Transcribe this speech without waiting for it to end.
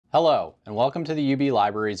Hello, and welcome to the UB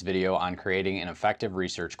Library's video on creating an effective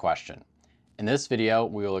research question. In this video,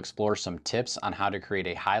 we will explore some tips on how to create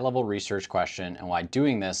a high-level research question and why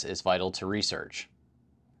doing this is vital to research.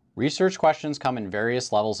 Research questions come in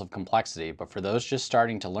various levels of complexity, but for those just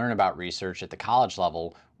starting to learn about research at the college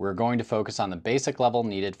level, we're going to focus on the basic level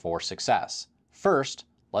needed for success. First,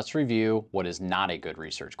 let's review what is not a good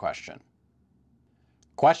research question.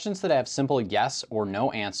 Questions that have simple yes or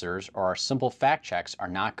no answers or are simple fact checks are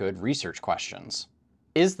not good research questions.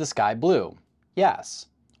 Is the sky blue? Yes.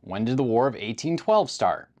 When did the War of 1812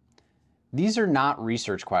 start? These are not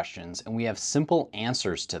research questions, and we have simple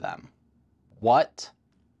answers to them. What,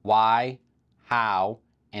 why, how,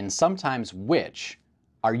 and sometimes which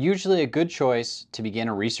are usually a good choice to begin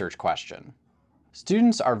a research question.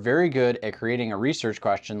 Students are very good at creating a research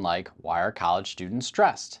question like, why are college students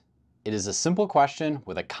stressed? It is a simple question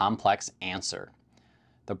with a complex answer.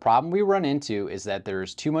 The problem we run into is that there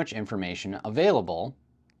is too much information available,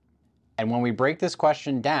 and when we break this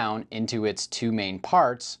question down into its two main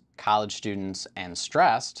parts, college students and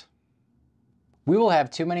stressed, we will have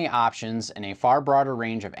too many options and a far broader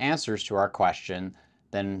range of answers to our question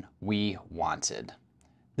than we wanted.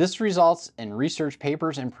 This results in research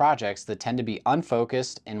papers and projects that tend to be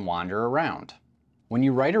unfocused and wander around. When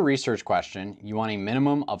you write a research question, you want a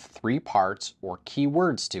minimum of 3 parts or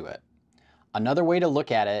keywords to it. Another way to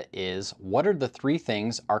look at it is, what are the 3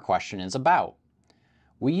 things our question is about?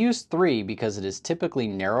 We use 3 because it is typically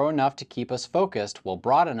narrow enough to keep us focused while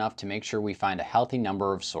broad enough to make sure we find a healthy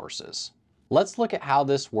number of sources. Let's look at how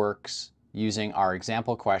this works using our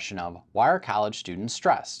example question of, why are college students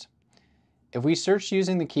stressed? If we searched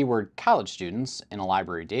using the keyword college students in a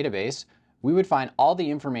library database, we would find all the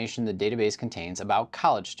information the database contains about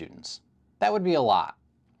college students. That would be a lot.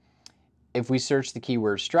 If we search the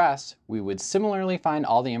keyword stress, we would similarly find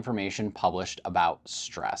all the information published about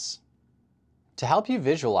stress. To help you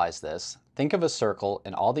visualize this, think of a circle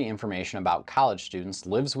and all the information about college students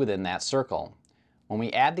lives within that circle. When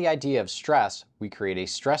we add the idea of stress, we create a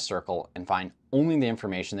stress circle and find only the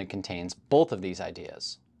information that contains both of these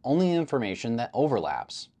ideas, only information that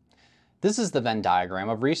overlaps. This is the Venn diagram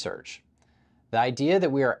of research. The idea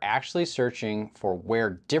that we are actually searching for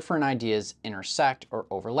where different ideas intersect or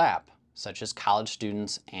overlap, such as college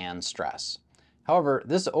students and stress. However,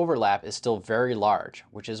 this overlap is still very large,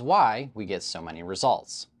 which is why we get so many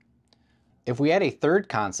results. If we add a third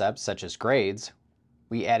concept, such as grades,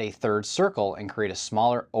 we add a third circle and create a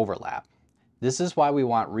smaller overlap. This is why we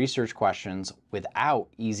want research questions without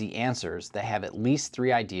easy answers that have at least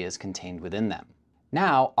 3 ideas contained within them.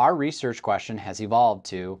 Now, our research question has evolved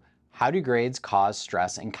to, how do grades cause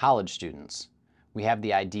stress in college students? We have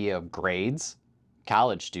the idea of grades,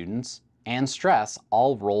 college students, and stress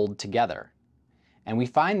all rolled together. And we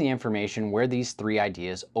find the information where these 3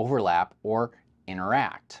 ideas overlap or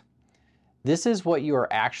interact. This is what you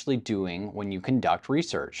are actually doing when you conduct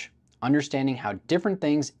research, understanding how different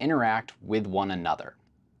things interact with one another.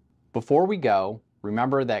 Before we go,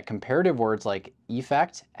 remember that comparative words like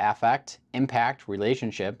effect, affect, impact,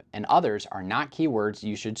 relationship, and others are not keywords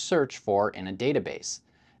you should search for in a database.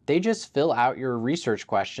 They just fill out your research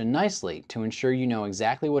question nicely to ensure you know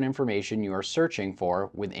exactly what information you are searching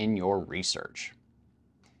for within your research.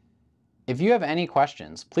 If you have any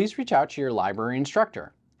questions, please reach out to your library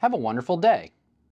instructor. Have a wonderful day.